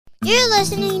You're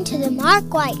listening to The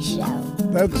Mark White Show.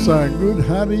 That's good.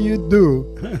 How do you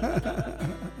do?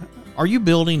 Are you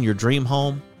building your dream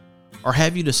home? Or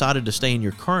have you decided to stay in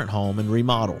your current home and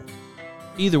remodel?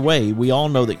 Either way, we all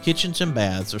know that kitchens and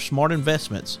baths are smart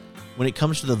investments when it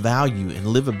comes to the value and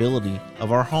livability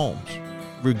of our homes.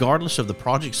 Regardless of the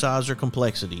project size or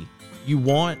complexity, you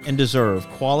want and deserve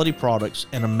quality products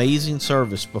and amazing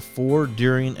service before,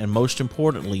 during, and most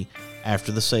importantly,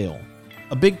 after the sale.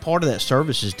 A big part of that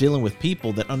service is dealing with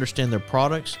people that understand their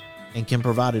products and can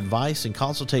provide advice and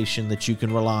consultation that you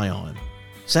can rely on.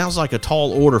 Sounds like a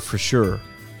tall order for sure.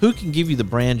 Who can give you the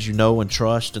brands you know and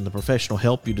trust and the professional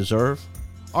help you deserve?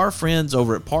 Our friends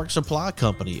over at Park Supply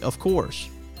Company, of course.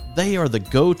 They are the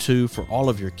go-to for all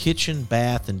of your kitchen,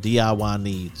 bath, and DIY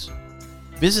needs.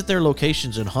 Visit their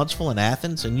locations in Huntsville and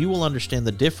Athens, and you will understand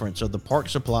the difference of the Park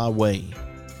Supply way.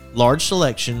 Large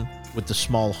selection with the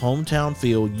small hometown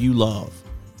feel you love.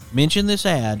 Mention this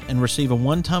ad and receive a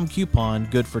one-time coupon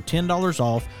good for $10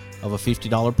 off of a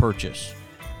 $50 purchase.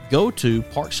 Go to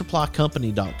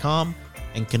parksupplycompany.com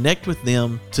and connect with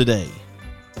them today.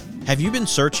 Have you been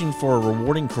searching for a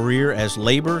rewarding career as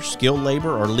labor, skilled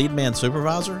labor, or lead man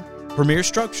supervisor? Premier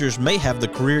Structures may have the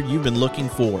career you've been looking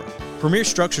for. Premier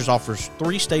Structures offers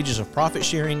 3 stages of profit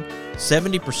sharing,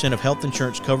 70% of health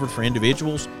insurance covered for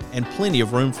individuals, and plenty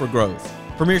of room for growth.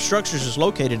 Premier Structures is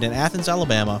located in Athens,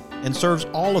 Alabama, and serves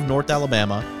all of North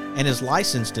Alabama and is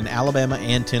licensed in Alabama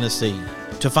and Tennessee.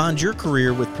 To find your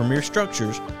career with Premier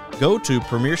Structures, go to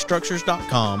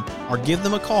premierstructures.com or give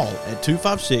them a call at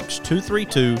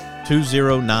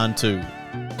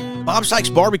 256-232-2092. Bob Sykes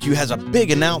Barbecue has a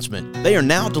big announcement. They are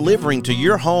now delivering to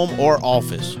your home or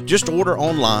office. Just order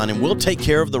online and we'll take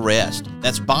care of the rest.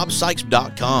 That's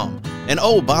bobsykes.com. And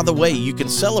oh, by the way, you can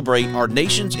celebrate our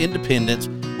nation's independence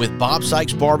with Bob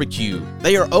Sykes Barbecue.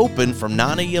 They are open from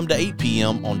 9 a.m. to 8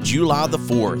 p.m. on July the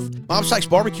 4th. Bob Sykes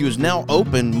Barbecue is now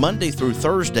open Monday through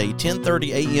Thursday,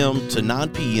 10:30 a.m. to 9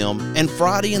 p.m., and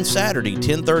Friday and Saturday,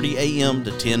 10:30 a.m.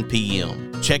 to 10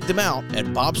 p.m. Check them out at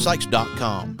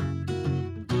bobsykes.com.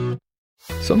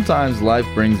 Sometimes life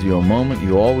brings you a moment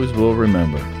you always will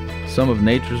remember. Some of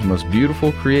nature's most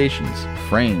beautiful creations,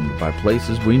 framed by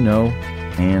places we know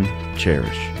and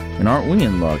cherish. And aren't we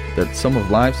in luck that some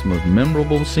of life's most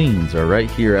memorable scenes are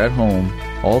right here at home,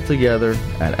 all together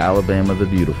at Alabama the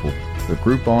Beautiful, the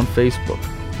group on Facebook,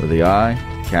 where the eye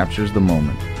captures the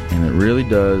moment, and it really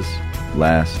does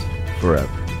last forever.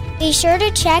 Be sure to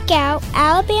check out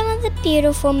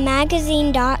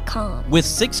alabamathebeautifulmagazine.com. With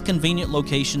 6 convenient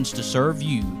locations to serve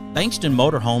you, Bankston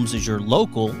Motorhomes is your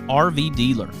local RV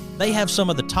dealer. They have some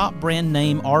of the top brand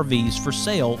name RVs for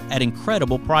sale at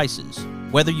incredible prices.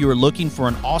 Whether you are looking for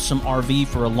an awesome RV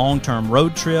for a long-term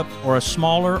road trip or a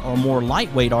smaller or more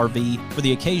lightweight RV for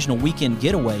the occasional weekend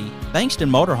getaway, Bankston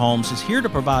Motorhomes is here to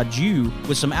provide you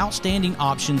with some outstanding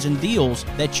options and deals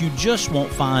that you just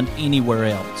won't find anywhere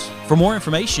else. For more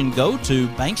information, go to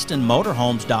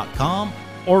bankstonmotorhomes.com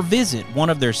or visit one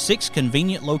of their 6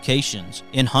 convenient locations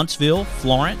in Huntsville,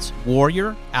 Florence,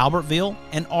 Warrior, Albertville,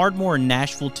 and Ardmore,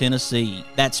 Nashville, Tennessee.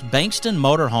 That's Bankston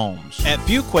Motorhomes. At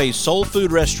Fuquay's Soul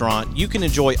Food Restaurant, you can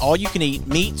enjoy all-you-can-eat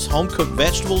meats, home-cooked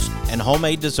vegetables, and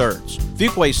homemade desserts.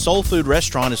 Fuquay's Soul Food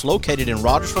Restaurant is located in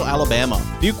Rogersville, Alabama.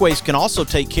 Fuquay's can also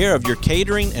take care of your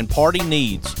catering and party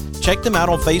needs. Check them out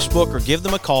on Facebook or give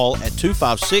them a call at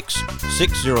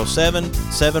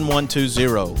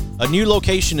 256-607-7120. A new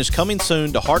location is coming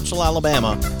soon to Hartselle,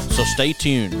 Alabama, so stay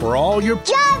tuned. For all your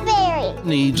Strawberry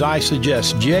needs, I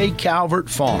suggest J. Calvert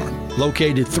Farm,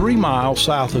 located 3 miles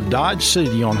south of Dodge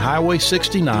City on Highway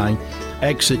 69,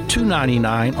 exit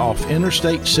 299 off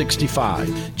Interstate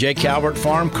 65. J. Calvert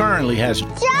Farm currently has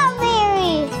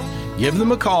strawberries. Give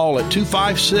them a call at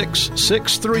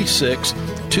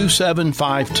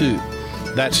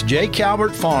 256-636-2752. That's J.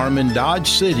 Calvert Farm in Dodge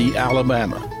City,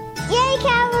 Alabama. J.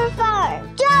 Calvert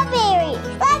Farm. Strawberries.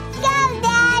 Let's go,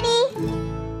 Daddy.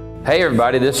 Hey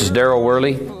everybody, this is Darryl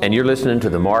Worley, and you're listening to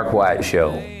The Mark White Show.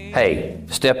 Hey,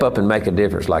 step up and make a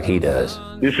difference like he does.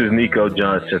 This is Nico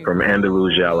Johnson from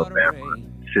Andalusia, Alabama,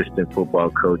 assistant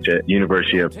football coach at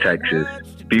University of Texas.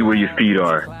 Be where your feet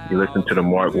are. You listen to The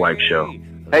Mark White Show.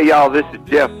 Hey y'all, this is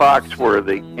Jeff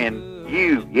Foxworthy, and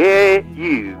you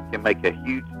can make a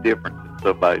huge difference in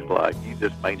somebody's life. You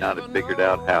just may not have figured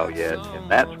out how yet,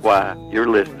 and that's why you're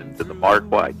listening to The Mark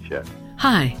White Show.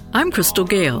 Hi, I'm Crystal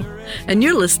Gale, and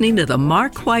you're listening to The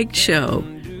Mark White Show,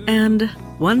 and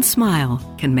one smile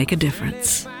can make a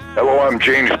difference. Hello, I'm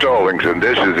Gene Stallings, and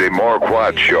this is the Mark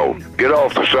White Show. Get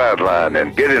off the sideline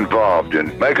and get involved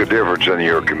and make a difference in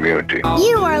your community.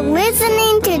 You are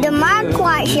listening to The Mark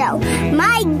White Show.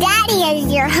 My daddy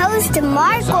is your host,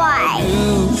 Mark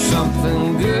White.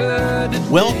 Something good.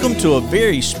 Welcome to a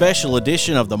very special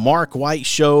edition of the Mark White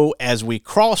Show as we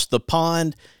cross the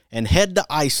pond and head to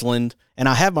Iceland. And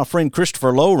I have my friend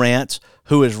Christopher Lowrance,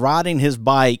 who is riding his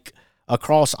bike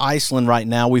across Iceland right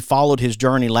now. We followed his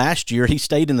journey last year. He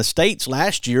stayed in the States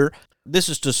last year. This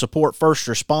is to support first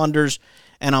responders,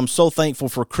 and I'm so thankful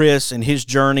for Chris and his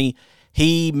journey.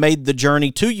 He made the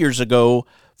journey 2 years ago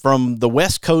from the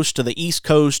West Coast to the East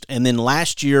Coast, and then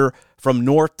last year from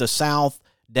north to south,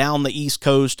 down the East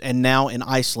Coast, and now in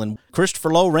Iceland. Christopher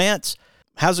Lowrance,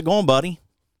 how's it going, buddy?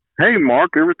 Hey,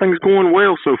 Mark. Everything's going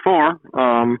well so far.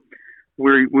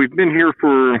 We've been here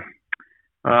for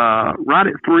right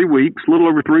at 3 weeks, a little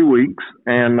over 3 weeks,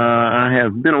 and I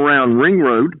have been around Ring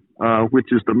Road,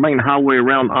 which is the main highway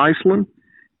around Iceland,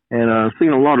 and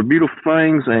seen a lot of beautiful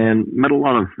things and met a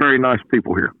lot of very nice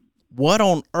people here. What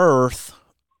on earth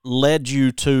led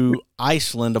you to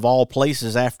Iceland, of all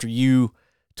places, after you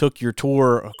took your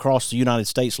tour across the United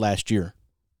States last year?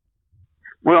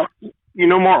 Well, you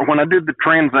know, Mark, when I did the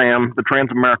the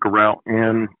Trans-America route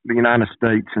in the United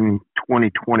States in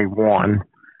 2021,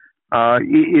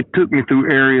 it took me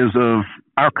through areas of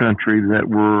our country that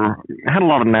had a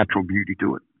lot of natural beauty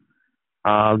to it.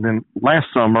 Then last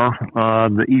summer,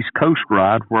 the East Coast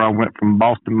ride, where I went from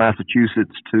Boston,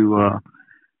 Massachusetts to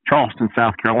Charleston,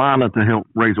 South Carolina, to help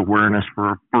raise awareness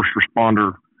for first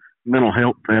responder mental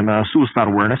health and suicide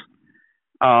awareness.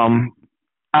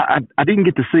 I didn't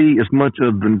get to see as much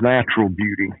of the natural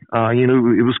beauty. You know,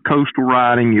 it was coastal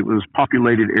riding, it was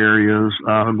populated areas,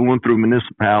 going through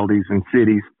municipalities and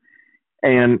cities,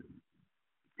 and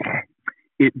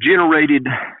it generated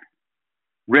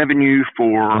revenue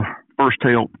for First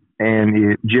Help,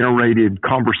 and it generated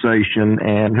conversation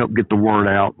and helped get the word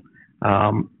out.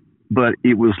 But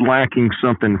it was lacking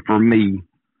something for me.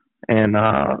 And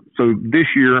so this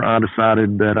year I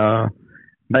decided that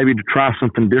maybe to try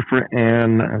something different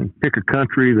and pick a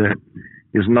country that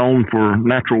is known for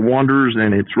natural wonders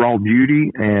and its raw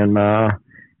beauty, and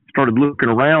started looking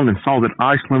around and saw that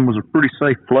Iceland was a pretty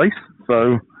safe place.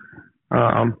 So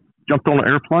jumped on an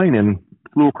airplane and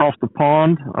flew across the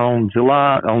pond on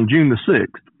June the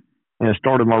 6th, and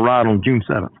started my ride on June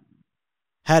 7th.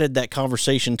 How did that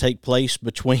conversation take place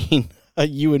between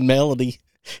you and Melody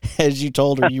as you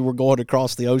told her you were going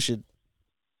across the ocean?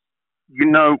 You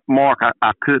know, Mark,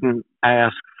 I couldn't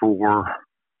ask for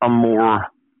a more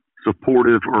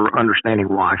supportive or understanding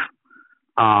wife.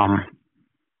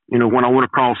 You know, when I went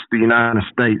across the United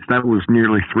States, that was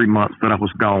nearly 3 months that I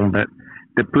was gone. That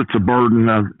puts a burden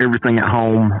of everything at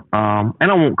home.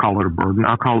 And I won't call it a burden.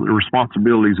 I'll call it the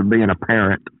responsibilities of being a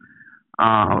parent.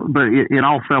 But it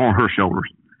all fell on her shoulders.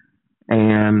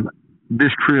 And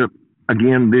this trip,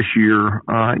 again, this year,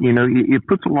 you know, it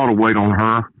puts a lot of weight on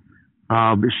her.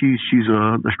 But she's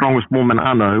the strongest woman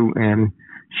I know, and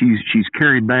she's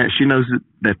carried that. She knows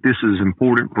that this is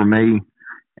important for me,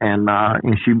 and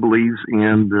she believes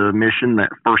in the mission that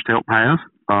First Help has,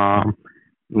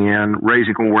 in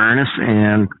raising awareness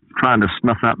and trying to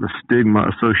snuff out the stigma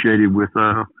associated with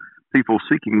people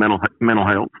seeking mental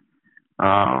health,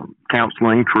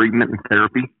 counseling, treatment, and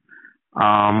therapy.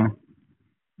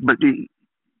 But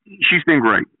she's been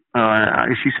great.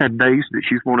 She's had days that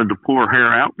she's wanted to pull her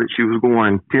hair out, that she was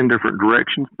going 10 different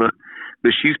directions, but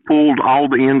she's pulled all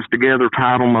the ends together,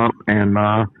 tied them up, and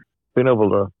been able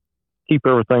to keep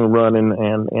everything running.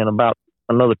 And in about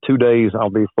another 2 days, I'll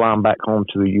be flying back home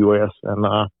to the U.S., and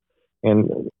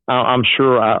I'm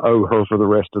sure I owe her for the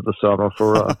rest of the summer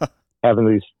for having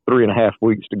these 3.5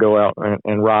 weeks to go out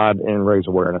and ride and raise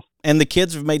awareness. And the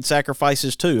kids have made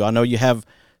sacrifices too. I know you have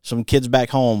some kids back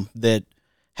home that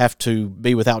have to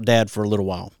be without dad for a little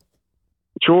while.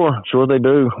 Sure they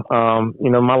do. You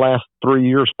know, my last 3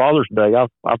 years, Father's Day,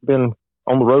 I've been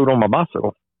on the road on my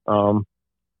bicycle.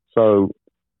 So,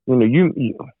 you know,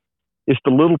 it's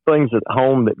the little things at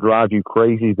home that drive you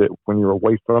crazy, that when you're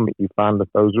away from it, you find that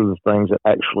those are the things that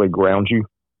actually ground you,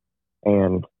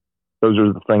 and those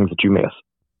are the things that you miss.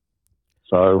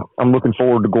 So I'm looking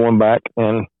forward to going back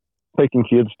and taking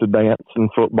kids to dance and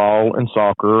football and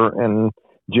soccer and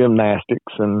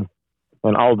gymnastics and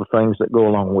all the things that go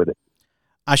along with it.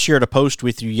 I shared a post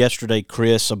with you yesterday,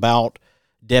 Chris, about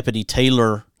Deputy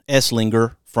Taylor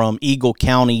Esslinger from Eagle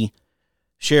County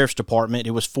Sheriff's Department.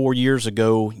 It was 4 years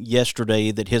ago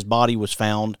yesterday that his body was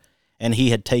found, and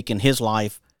he had taken his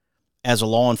life as a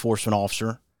law enforcement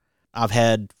officer. I've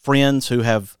had friends who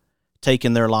have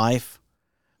taken their life,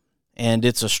 and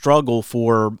it's a struggle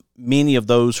for many of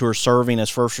those who are serving as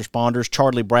first responders.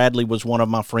 Charlie Bradley was one of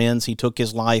my friends. He took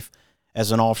his life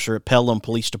as an officer at Pelham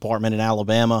Police Department in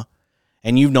Alabama.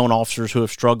 And you've known officers who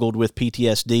have struggled with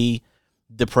PTSD,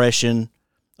 depression,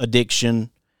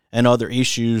 addiction, and other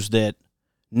issues that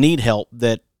need help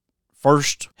that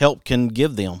First Help can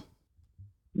give them?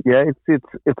 Yeah,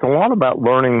 it's a lot about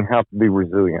learning how to be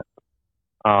resilient,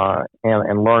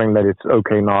 and learning that it's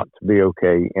okay not to be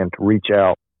okay, and to reach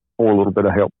out for a little bit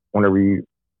of help whenever you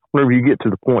get to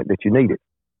the point that you need it.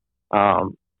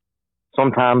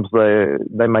 Sometimes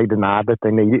they may deny that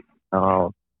they need it.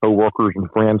 Co-workers and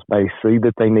friends may see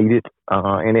that they need it,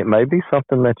 and it may be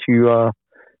something that you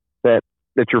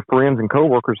that your friends and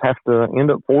co-workers have to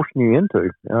end up forcing you into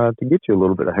to get you a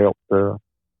little bit of help to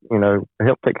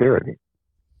help take care of you.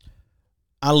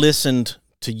 I listened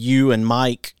to you and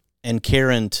Mike and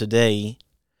Karen today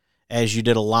as you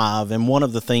did a live, and one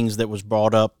of the things that was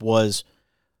brought up was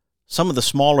some of the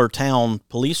smaller town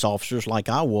police officers like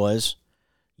I was,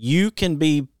 you can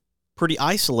be pretty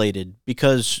isolated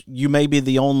because you may be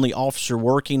the only officer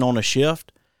working on a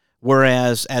shift,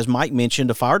 whereas, as Mike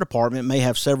mentioned, a fire department may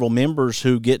have several members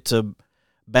who get to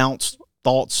bounce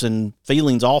thoughts and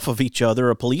feelings off of each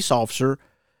other. A police officer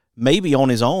may be on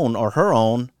his own or her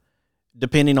own,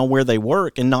 depending on where they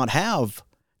work, and not have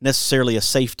necessarily a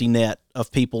safety net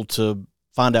of people to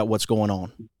find out what's going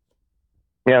on.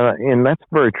 Yeah, and that's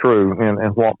very true.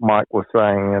 And what Mike was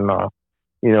saying, and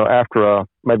after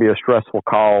maybe a stressful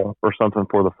call or something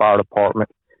for the fire department,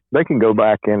 they can go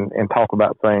back and talk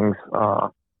about things,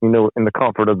 in the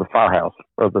comfort of the firehouse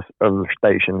of the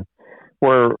station,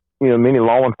 where many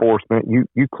law enforcement,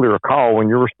 you clear a call when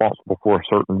you're responsible for a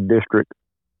certain district.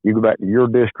 You go back to your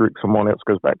district, someone else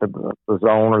goes back to the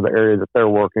zone or the area that they're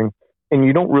working, and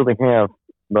you don't really have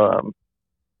the.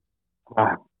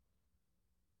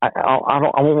 I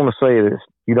won't want to say this.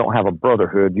 You don't have a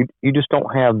brotherhood. You just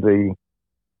don't have the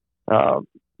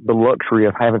luxury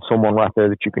of having someone right there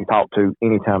that you can talk to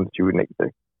anytime that you would need to.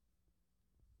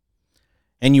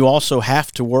 And you also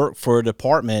have to work for a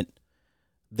department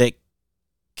that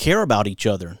care about each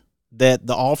other, that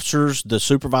the officers, the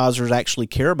supervisors actually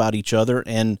care about each other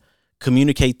and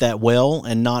communicate that well,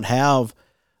 and not have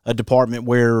a department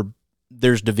where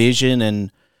there's division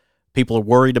and people are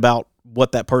worried about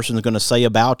what that person is going to say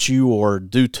about you or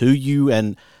do to you.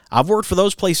 And I've worked for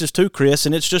those places too, Chris,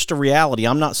 and it's just a reality.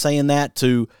 I'm not saying that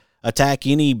to attack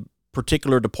any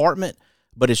particular department,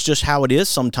 but it's just how it is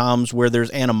sometimes, where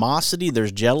there's animosity,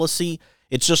 there's jealousy.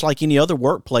 It's just like any other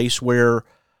workplace where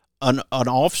an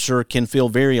officer can feel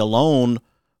very alone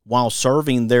while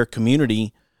serving their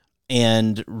community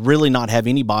and really not have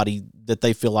anybody that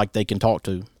they feel like they can talk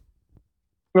to.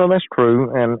 Well, that's true,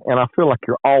 and I feel like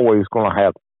you're always going to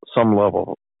have some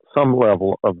level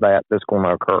of that's going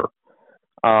to occur.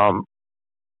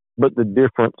 But the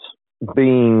difference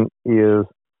being is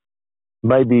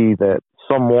maybe that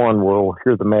someone will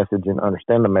hear the message and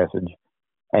understand the message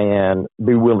and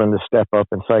be willing to step up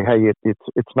and say, hey,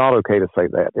 it's not okay to say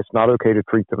that. It's not okay to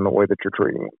treat them the way that you're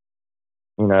treating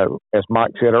them. As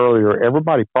Mike said earlier,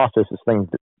 everybody processes things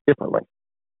differently.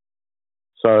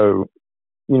 So,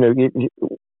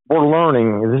 we're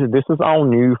learning. This is all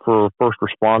new for first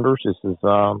responders. This is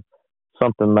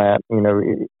something that,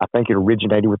 I think it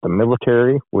originated with the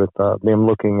military, with them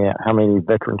looking at how many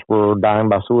veterans were dying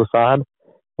by suicide.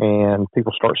 And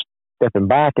people start stepping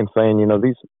back and saying,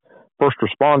 these first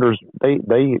responders,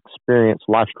 they experience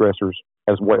life stressors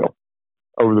as well.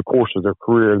 Over the course of their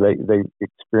career, they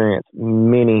experience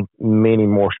many, many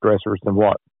more stressors than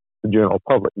what the general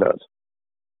public does.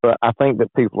 But I think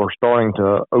that people are starting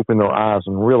to open their eyes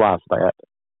and realize that,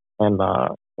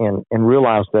 and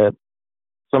realize that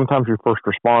sometimes your first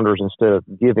responders, instead of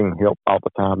giving help all the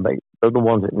time, they're the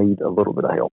ones that need a little bit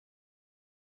of help.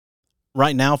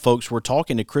 Right now, folks, we're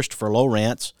talking to Christopher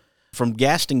Lowrance from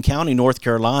Gaston County, North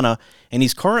Carolina, and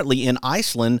he's currently in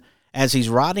Iceland as he's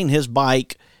riding his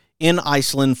bike in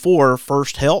Iceland for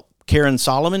First Help. Karen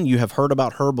Solomon, you have heard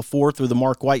about her before through the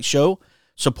Mark White Show,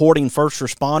 supporting first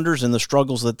responders and the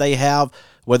struggles that they have,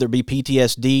 whether it be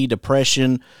PTSD,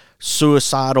 depression,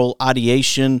 suicidal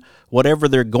ideation, whatever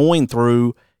they're going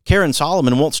through. Karen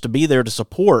Solomon wants to be there to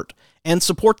support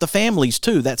the families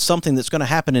too. That's something that's going to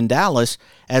happen in Dallas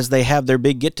as they have their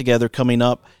big get-together coming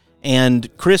up.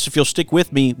 And Chris, if you'll stick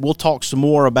with me, we'll talk some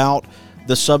more about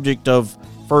the subject of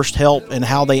First Help and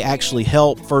how they actually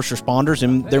help first responders.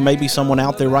 And there may be someone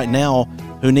out there right now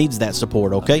who needs that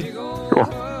support, okay? Sure.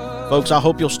 Folks, I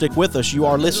hope you'll stick with us. You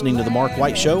are listening to The Mark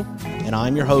White Show, and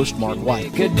I'm your host, Mark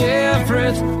White. Make a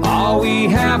difference. All we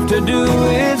have to do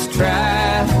is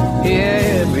try.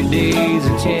 Yeah, every day's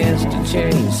a chance to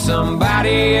change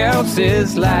somebody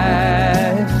else's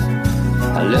life.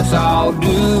 Let's all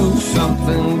do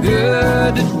something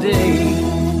good today.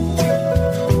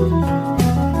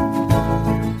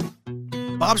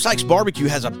 Bob Sykes Barbecue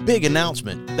has a big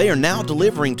announcement. They are now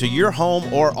delivering to your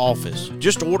home or office.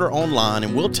 Just order online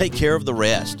and we'll take care of the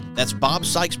rest. That's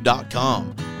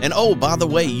bobsykes.com. And oh, by the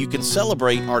way, you can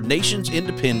celebrate our nation's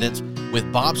independence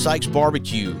with Bob Sykes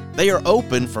Barbecue. They are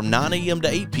open from 9 a.m. to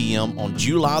 8 p.m. on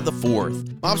July the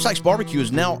 4th. Bob Sykes Barbecue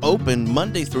is now open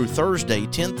Monday through Thursday,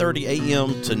 10:30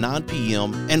 a.m. to 9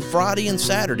 p.m. and Friday and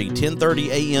Saturday, 10:30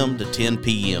 a.m. to 10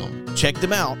 p.m. Check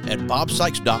them out at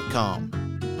bobsykes.com.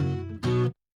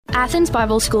 Athens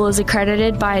Bible School is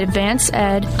accredited by Advanced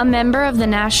Ed, a member of the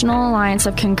National Alliance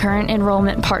of Concurrent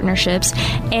Enrollment Partnerships,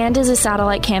 and is a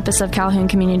satellite campus of Calhoun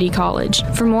Community College.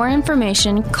 For more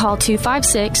information, call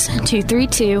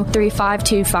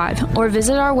 256-232-3525 or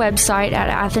visit our website at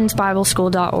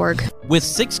athensbibleschool.org. With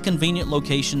 6 convenient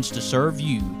locations to serve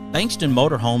you, Bankston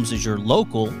Motorhomes is your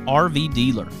local RV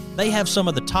dealer. They have some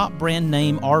of the top brand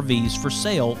name RVs for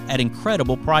sale at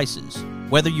incredible prices.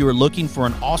 Whether you are looking for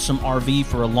an awesome RV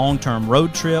for a long-term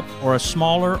road trip or a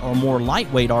smaller or more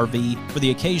lightweight RV for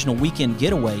the occasional weekend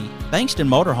getaway, Bankston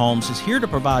Motorhomes is here to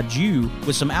provide you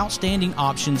with some outstanding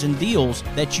options and deals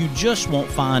that you just won't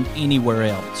find anywhere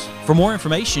else. For more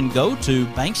information, go to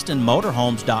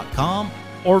bankstonmotorhomes.com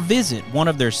or visit one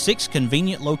of their 6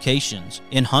 convenient locations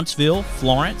in Huntsville,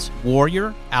 Florence,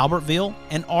 Warrior, Albertville,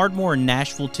 and Ardmore in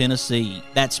Nashville, Tennessee.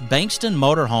 That's Bankston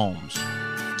Motorhomes.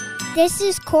 This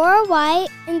is Cora White,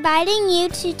 inviting you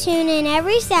to tune in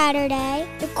every Saturday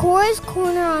to Cora's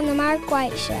Corner on the Mark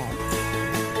White Show.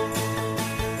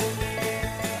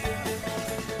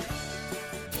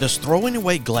 Does throwing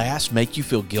away glass make you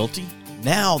feel guilty?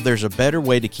 Now there's a better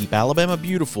way to keep Alabama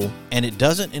beautiful, and it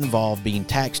doesn't involve being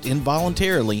taxed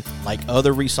involuntarily like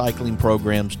other recycling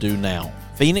programs do now.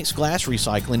 Phoenix Glass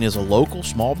Recycling is a local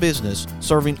small business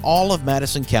serving all of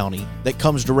Madison County that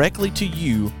comes directly to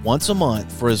you once a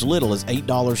month for as little as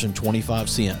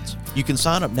 $8.25. You can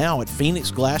sign up now at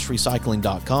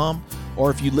phoenixglassrecycling.com, or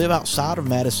if you live outside of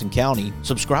Madison County,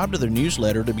 subscribe to their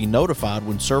newsletter to be notified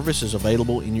when service is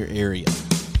available in your area.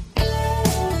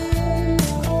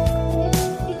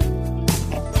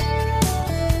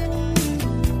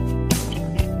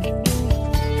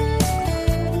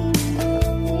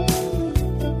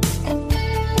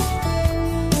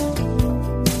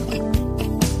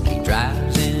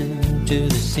 To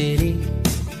the city,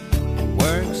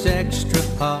 works extra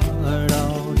hard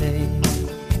all day,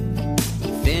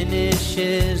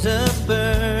 finishes up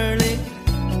early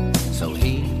so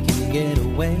he can get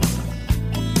away,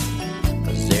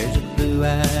 'cause there's a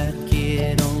blue-eyed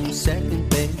kid on second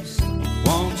base,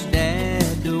 wants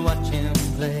dad to watch him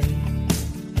play,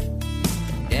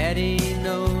 daddy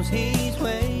knows he's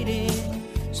waiting.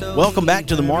 Welcome back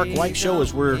to the Mark White Show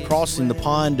as we're crossing the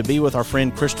pond to be with our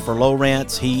friend Christopher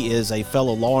Lowrance. He is a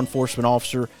fellow law enforcement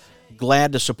officer.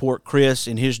 Glad to support Chris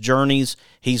in his journeys.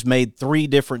 He's made 3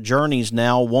 different journeys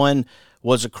now. One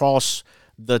was across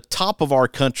the top of our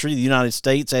country, the United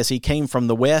States, as he came from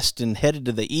the west and headed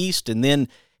to the east, and then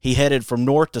he headed from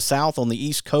north to south on the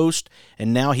East Coast,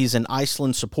 and now he's in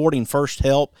Iceland supporting First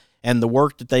Help and the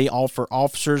work that they offer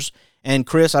officers. And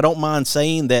Chris, I don't mind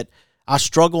saying that I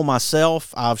struggle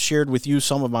myself. I've shared with you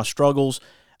some of my struggles.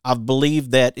 I've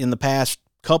believed that in the past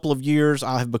couple of years,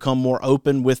 I have become more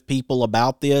open with people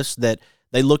about this, that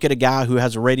they look at a guy who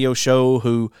has a radio show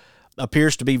who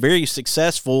appears to be very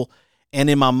successful, and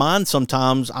in my mind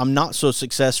sometimes I'm not so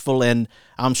successful and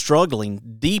I'm struggling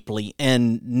deeply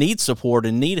and need support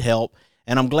and need help.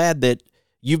 And I'm glad that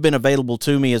you've been available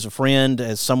to me as a friend,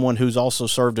 as someone who's also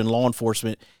served in law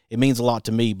enforcement. It means a lot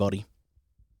to me, buddy.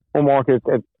 Well, Mark,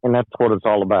 and that's what it's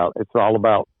all about. It's all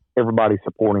about everybody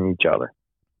supporting each other.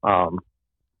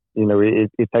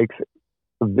 It takes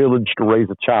a village to raise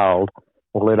a child.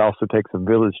 Well, it also takes a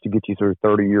village to get you through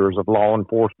 30 years of law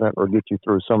enforcement or get you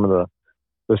through some of the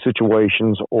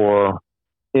situations or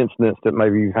incidents that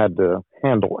maybe you've had to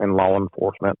handle in law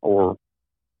enforcement or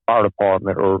fire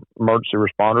department or emergency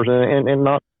responders, and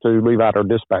not to leave out our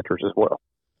dispatchers as well.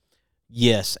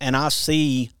 Yes, and I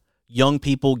see young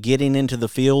people getting into the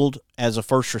field as a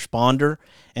first responder,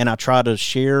 and I try to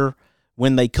share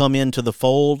when they come into the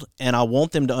fold, and I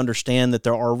want them to understand that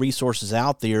there are resources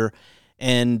out there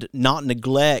and not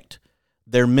neglect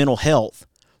their mental health,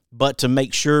 but to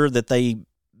make sure that they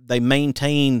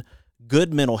maintain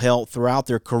good mental health throughout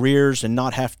their careers and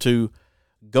not have to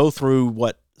go through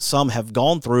what some have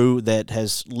gone through that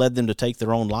has led them to take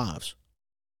their own lives.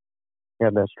 Yeah,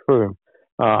 that's true.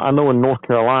 I know in North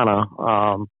Carolina,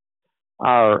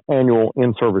 our annual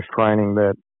in-service training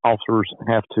that officers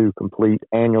have to complete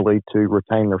annually to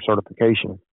retain their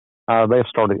certification, they've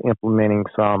started implementing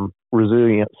some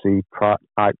resiliency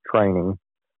type training.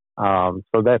 So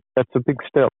that's a big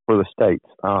step for the states.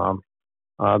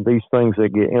 these things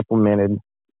that get implemented,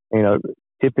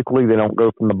 typically they don't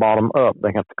go from the bottom up.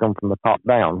 They have to come from the top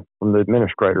down, from the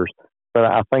administrators. But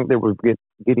I think that we're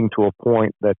getting to a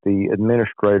point that the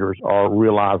administrators are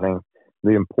realizing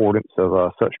the importance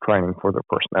of such training for their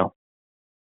personnel.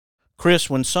 Chris,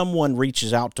 when someone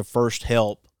reaches out to First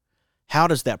Help, how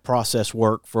does that process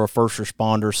work for a first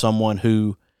responder, someone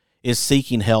who is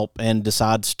seeking help and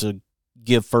decides to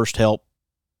give First Help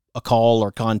a call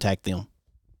or contact them?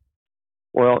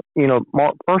 Well,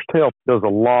 Mark, First Help does a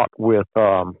lot with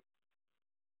the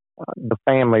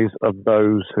families of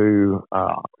those who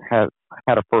have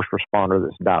had a first responder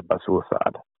that's died by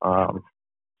suicide.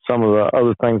 Some of the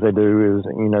other things they do is,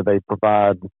 they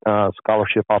provide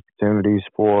scholarship opportunities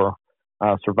for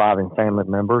surviving family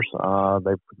members.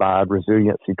 They provide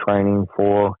resiliency training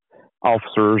for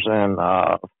officers and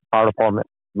fire department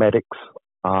medics.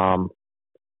 Those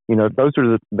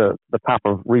are the type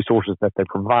of resources that they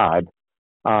provide.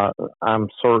 I'm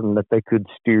certain that they could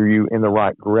steer you in the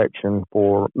right direction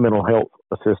for mental health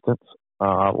assistance,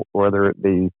 whether it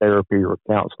be therapy or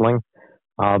counseling.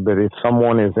 But if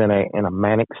someone is in a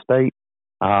manic state,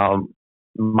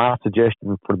 my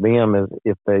suggestion for them is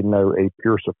if they know a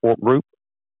peer support group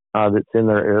that's in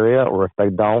their area, or if they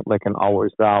don't, they can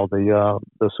always dial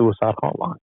the suicide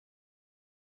hotline.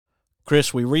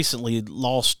 Chris, we recently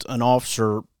lost an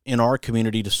officer in our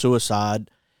community to suicide,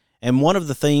 and one of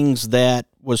the things that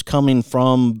was coming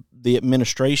from the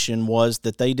administration was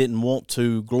that they didn't want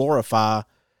to glorify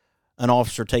an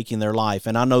officer taking their life.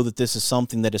 And I know that this is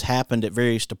something that has happened at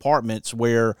various departments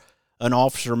where an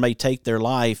officer may take their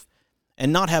life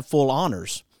and not have full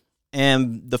honors.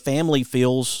 And the family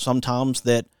feels sometimes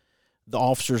that the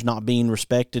officer's not being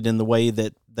respected in the way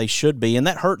that they should be. And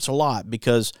that hurts a lot,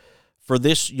 because for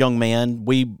this young man,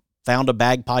 we found a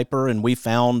bagpiper and we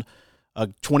found a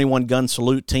 21 gun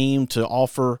salute team to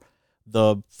offer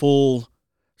the full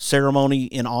ceremony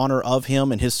in honor of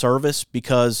him and his service,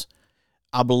 because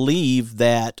I believe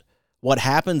that what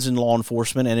happens in law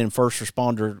enforcement and in first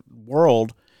responder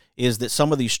world is that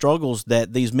some of these struggles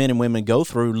that these men and women go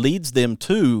through leads them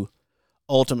to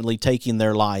ultimately taking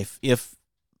their life if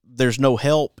there's no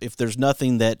help, if there's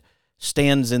nothing that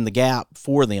stands in the gap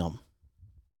for them.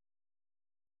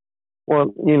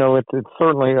 Well, it's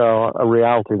certainly a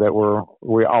reality that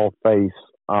we all face.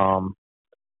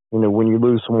 When you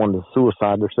lose someone to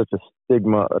suicide, there's such a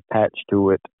stigma attached to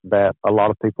it that a lot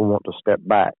of people want to step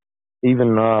back.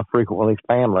 Even frequently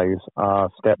families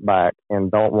step back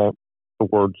and don't want the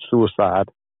word suicide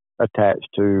attached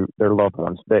to their loved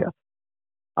one's death.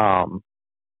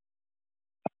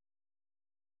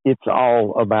 It's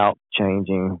all about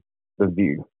changing the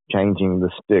view, changing the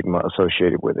stigma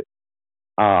associated with it.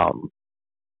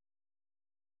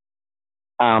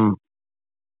 I'm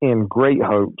in great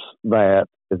hopes that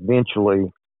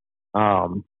eventually,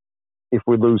 if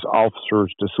we lose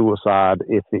officers to suicide,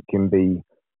 if it can be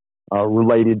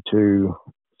related to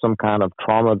some kind of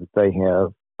trauma that they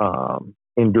have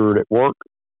endured at work,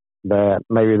 that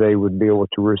maybe they would be able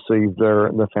to receive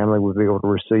the family would be able to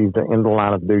receive the end of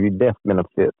line of duty death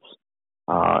benefits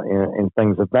and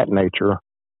things of that nature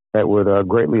that would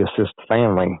greatly assist the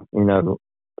family,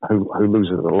 who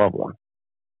loses a loved one.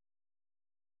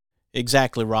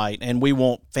 Exactly right. And we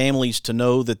want families to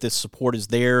know that this support is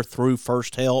there through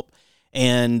First Help.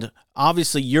 And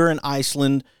obviously you're in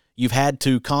Iceland. You've had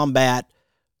to combat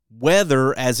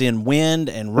weather, as in wind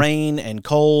and rain and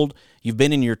cold. You've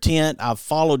been in your tent. I've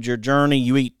followed your journey.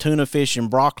 You eat tuna fish and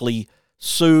broccoli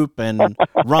soup and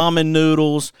ramen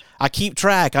noodles. I keep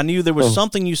track. I knew there was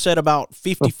something you said about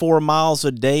 54 miles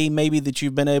a day, maybe, that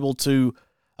you've been able to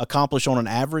accomplish on an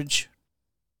average.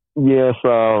 Yes,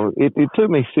 it took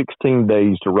me 16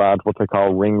 days to ride what they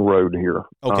call Ring Road here.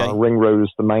 Okay. Ring Road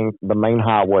is the main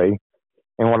highway,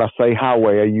 and when I say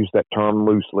highway, I use that term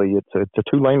loosely. It's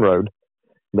a 2-lane road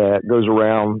that goes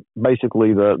around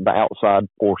basically the outside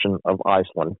portion of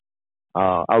Iceland.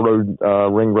 I rode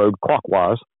Ring Road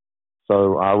clockwise,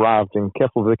 so I arrived in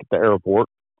Keflavik at the airport.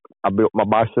 I built my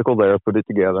bicycle there, put it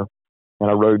together, and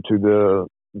I rode to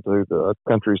the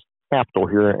country's capital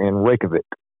here in Reykjavik.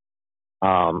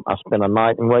 I spent a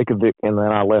night in Reykjavik, and then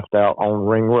I left out on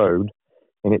Ring Road,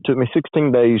 and it took me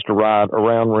 16 days to ride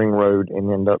around Ring Road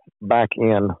and end up back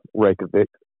in Reykjavik,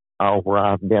 where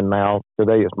I've been now.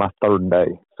 Today is my 3rd day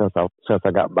since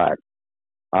I got back.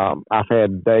 I've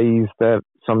had days that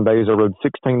some days I rode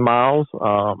 16 miles.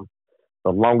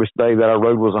 The longest day that I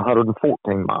rode was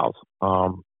 114 miles.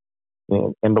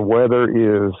 And the weather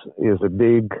is a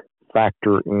big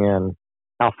factor in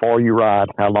how far you ride,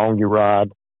 how long you ride.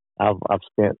 I've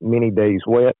spent many days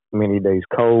wet, many days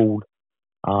cold.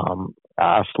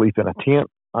 I sleep in a tent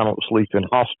I don't sleep in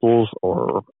hostels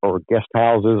or guest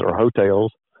houses or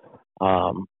hotels.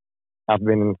 I've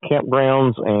been in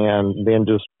campgrounds and then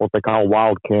just what they call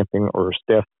wild camping or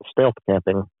stealth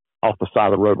camping off the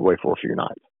side of the roadway for a few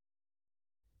nights.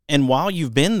 And while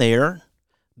you've been there,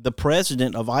 the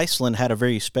president of Iceland had a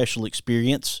very special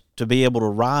experience to be able to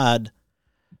ride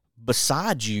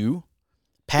beside you,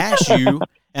 past you,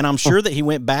 and I'm sure that he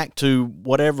went back to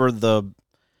whatever the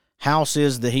house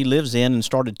is that he lives in and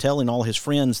started telling all his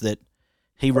friends that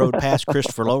he rode past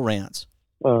Christopher Lowrance.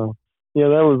 Yeah,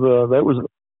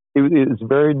 it's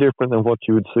very different than what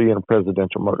you would see in a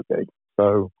presidential motorcade.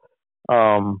 So,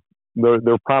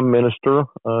 their prime minister,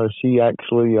 she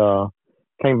actually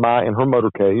came by in her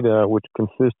motorcade, which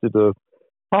consisted of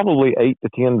probably 8 to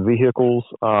 10 vehicles,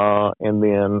 and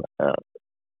then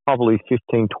probably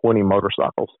 15, 20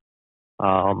 motorcycles.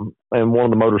 And one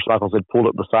of the motorcycles had pulled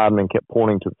up beside me and kept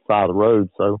pointing to the side of the road.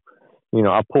 So,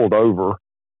 I pulled over,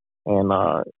 and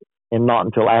not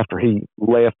until after he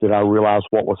left did I realize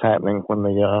what was happening when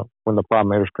the prime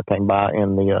minister came by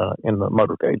in the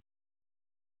motorcade.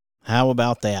 How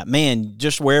about that? Man,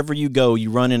 just wherever you go, you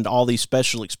run into all these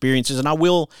special experiences. And I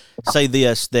will say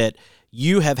this, that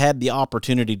you have had the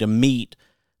opportunity to meet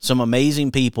some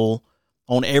amazing people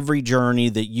on every journey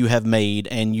that you have made,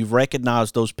 and you've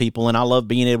recognized those people. And I love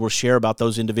being able to share about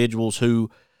those individuals who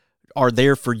are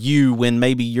there for you when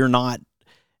maybe you're not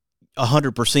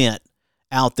 100%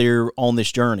 out there on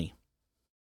this journey.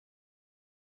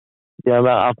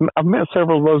 Yeah, I've met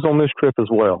several of those on this trip as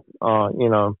well.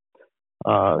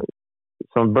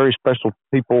 Some very special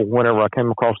people whenever I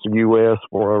came across the U.S.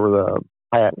 were over the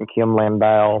Pat and Kim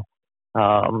Landau,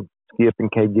 Skip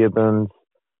and Kay Gibbons.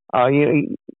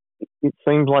 It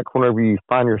seems like whenever you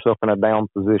find yourself in a down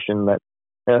position that,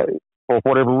 for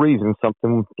whatever reason,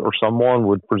 something or someone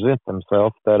would present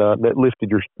themselves that lifted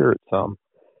your spirit some.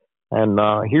 And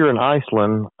here in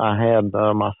Iceland, I had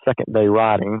my second day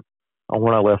riding.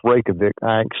 When I left Reykjavik,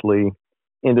 I actually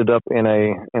ended up in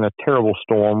a terrible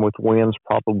storm with winds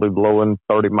probably blowing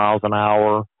 30 miles an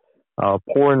hour,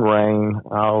 pouring rain,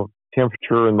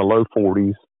 temperature in the low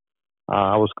 40s.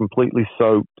 I was completely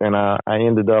soaked, and I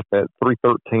ended up at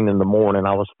 3:13 in the morning.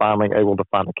 I was finally able to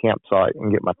find a campsite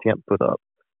and get my tent put up,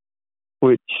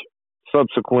 which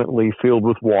subsequently filled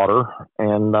with water.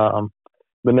 And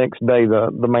the next day,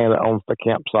 the man that owns the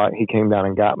campsite, he came down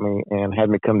and got me and had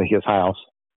me come to his house.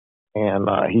 And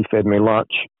he fed me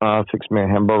lunch, fixed me a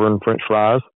hamburger and French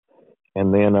fries.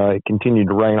 And then it continued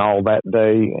to rain all that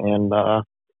day. And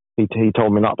he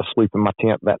told me not to sleep in my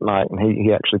tent that night. And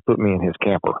he actually put me in his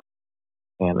camper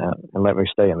and let me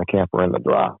stay in the camper in the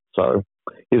dry. So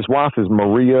his wife is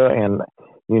Maria. And,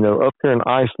 up here in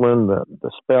Iceland,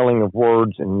 the spelling of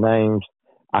words and names,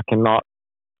 I cannot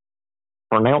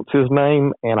pronounce his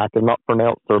name and I cannot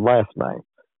pronounce their last name.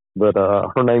 But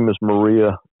her name is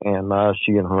Maria, and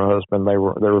she and her husband, they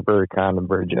were very kind and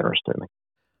very generous to me.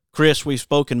 Chris, we've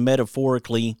spoken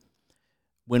metaphorically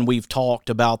when we've talked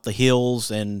about the hills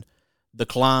and the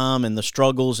climb and the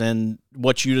struggles, and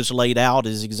what you just laid out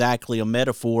is exactly a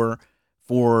metaphor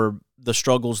for the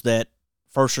struggles that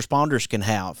first responders can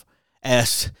have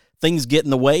as things get in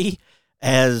the way,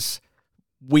 as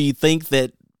we think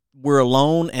that we're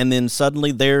alone, and then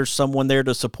suddenly there's someone there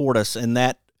to support us, and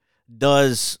that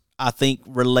does, I think,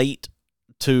 relate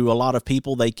to a lot of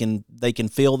people. They can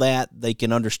feel that, they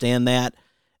can understand that,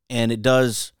 and it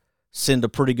does send a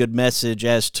pretty good message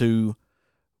as to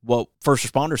what first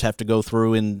responders have to go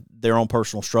through in their own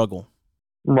personal struggle.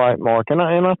 Right, Mark, and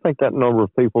I think that number of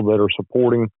people that are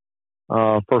supporting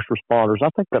first responders, I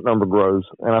think that number grows,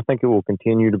 and I think it will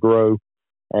continue to grow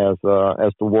as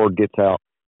the word gets out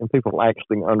and people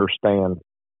actually understand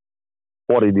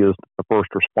what it is the first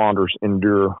responders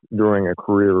endure during a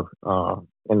career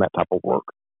in that type of work.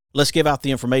 Let's give out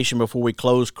the information before we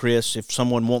close, Chris. If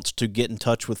someone wants to get in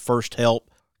touch with First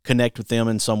Help, connect with them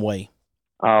in some way.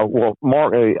 Well,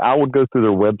 Mark, I would go through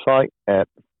their website at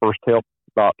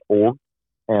firsthelp.org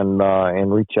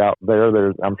and reach out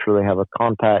there. I'm sure they have a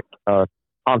contact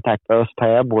us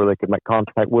tab where they could make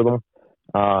contact with them.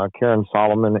 Karen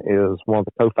Solomon is one of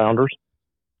the co-founders.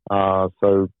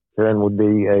 So Karen would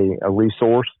be a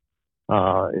resource,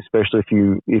 especially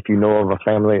if you know of a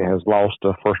family that has lost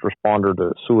a first responder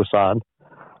to suicide.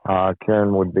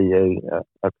 Karen would be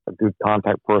a good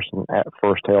contact person at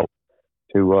First Help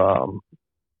to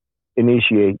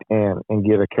initiate and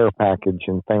give a care package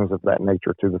and things of that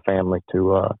nature to the family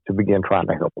to begin trying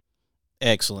to help them.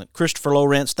 Excellent. Christopher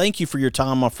Lowrance, thank you for your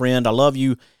time, my friend. I love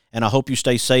you, and I hope you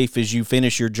stay safe as you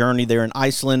finish your journey there in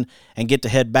Iceland and get to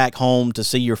head back home to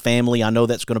see your family. I know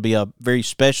that's going to be a very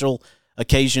special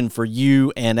occasion for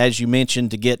you and, as you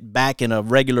mentioned, to get back in a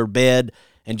regular bed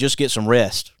and just get some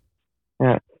rest.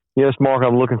 Yeah. Yes, Mark,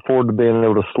 I'm looking forward to being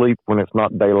able to sleep when it's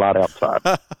not daylight outside.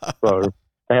 So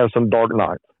I have some dark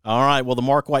nights. All right. Well, the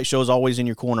Mark White Show is always in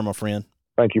your corner, my friend.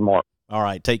 Thank you, Mark. All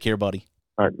right. Take care, buddy.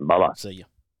 All right. Bye-bye. See you.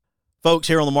 Folks,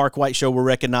 here on the Mark White Show, we're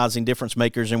recognizing difference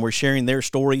makers, and we're sharing their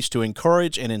stories to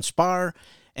encourage and inspire,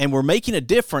 and we're making a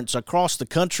difference across the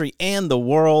country and the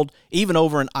world, even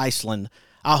over in Iceland.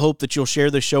 I hope that you'll share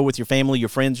this show with your family, your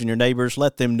friends, and your neighbors.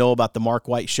 Let them know about the Mark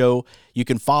White Show. You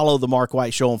can follow the Mark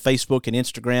White Show on Facebook and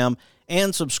Instagram,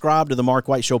 and subscribe to the Mark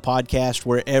White Show podcast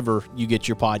wherever you get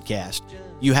your podcast.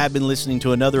 You have been listening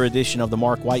to another edition of the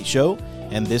Mark White Show,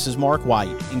 and this is Mark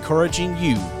White, encouraging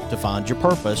you to find your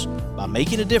purpose by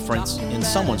making a difference in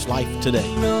someone's life today.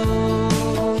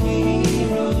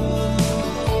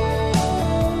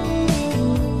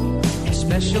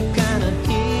 Special kind of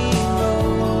hero.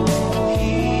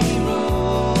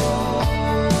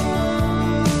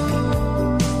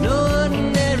 No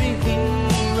ordinary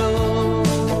hero.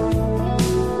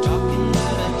 Talking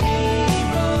about a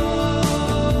hero.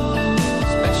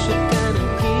 Special kind of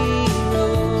hero.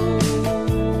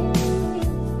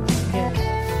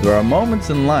 There are moments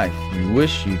in life you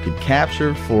wish you could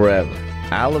capture forever.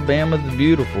 Alabama the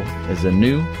Beautiful is a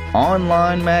new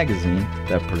online magazine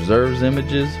that preserves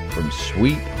images from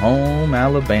sweet home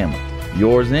Alabama.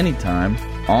 Yours anytime,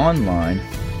 online,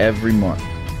 every month,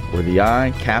 where the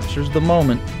eye captures the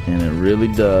moment and it really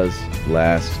does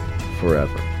last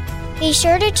forever. Be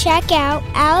sure to check out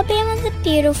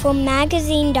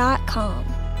alabamathebeautifulmagazine.com.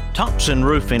 Thompson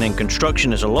Roofing and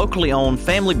Construction is a locally owned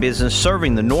family business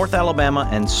serving the North Alabama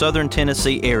and Southern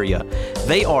Tennessee area.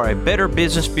 They are a Better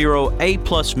Business Bureau A+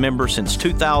 member since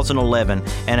 2011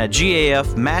 and a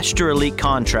GAF Master Elite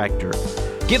Contractor.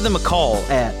 Give them a call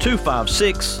at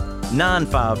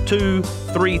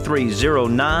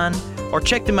 256-952-3309 or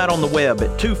check them out on the web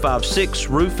at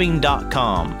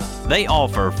 256roofing.com. They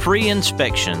offer free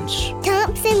inspections.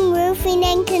 Thompson Roofing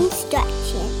and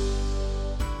Construction.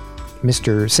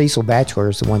 Mr. Cecil Batchelor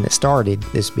is the one that started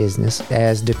this business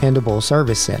as Dependable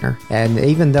Service Center. And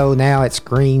even though now it's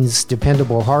Green's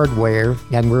Dependable Hardware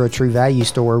and we're a True Value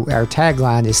store, our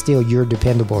tagline is still Your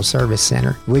Dependable Service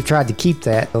Center. We've tried to keep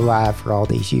that alive for all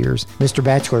these years. Mr.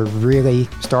 Batchelor really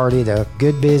started a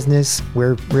good business.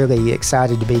 We're really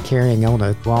excited to be carrying on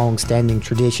a long-standing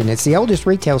tradition. It's the oldest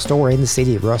retail store in the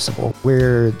city of Russellville.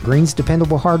 We're Green's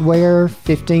Dependable Hardware,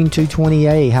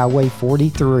 15220A Highway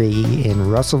 43 in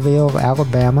Russellville,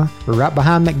 Alabama. We're right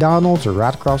behind McDonald's or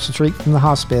right across the street from the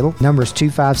hospital. Number is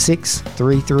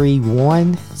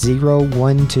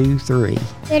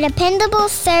 256-331-0123. Your Dependable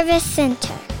Service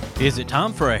Center. Is it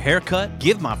time for a haircut?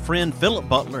 Give my friend Philip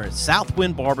Butler at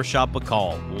Southwind Barbershop a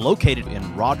call, located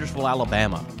in Rogersville,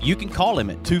 Alabama. You can call him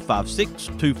at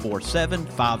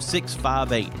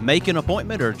 256-247-5658. Make an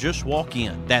appointment or just walk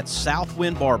in. That's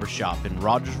Southwind Barbershop in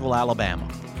Rogersville, Alabama.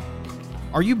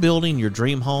 Are you building your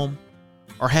dream home?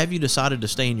 Or have you decided to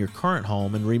stay in your current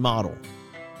home and remodel?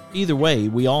 Either way,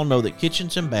 we all know that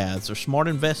kitchens and baths are smart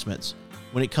investments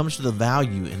when it comes to the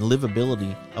value and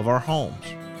livability of our homes.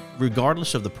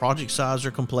 Regardless of the project size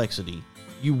or complexity,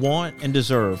 you want and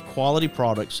deserve quality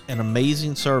products and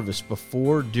amazing service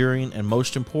before, during, and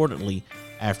most importantly,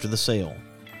 after the sale.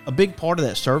 A big part of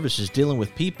that service is dealing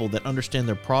with people that understand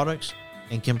their products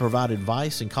and can provide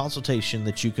advice and consultation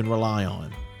that you can rely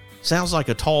on. Sounds like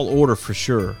a tall order for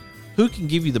sure. Who can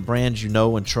give you the brands you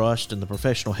know and trust and the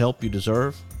professional help you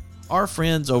deserve? Our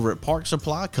friends over at Park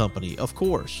Supply Company, of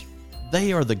course.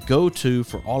 They are the go-to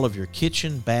for all of your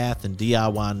kitchen, bath, and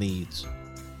DIY needs.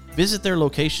 Visit their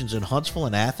locations in Huntsville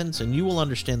and Athens, and you will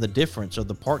understand the difference of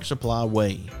the Park Supply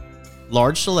way.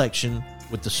 Large selection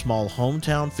with the small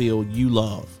hometown feel you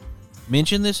love.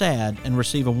 Mention this ad and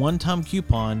receive a one-time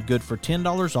coupon good for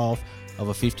 $10 off of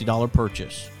a $50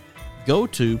 purchase. Go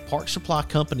to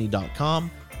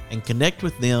parksupplycompany.com and connect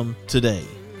with them today.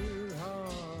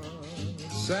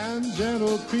 And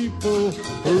gentle people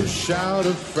who shout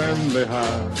a friendly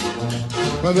hi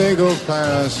when they go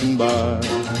passing by,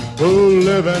 who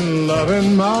live and love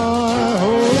in my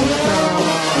hometown.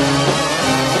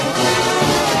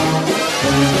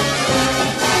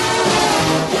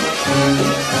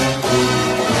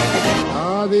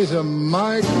 These are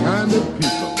my kind of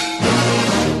people.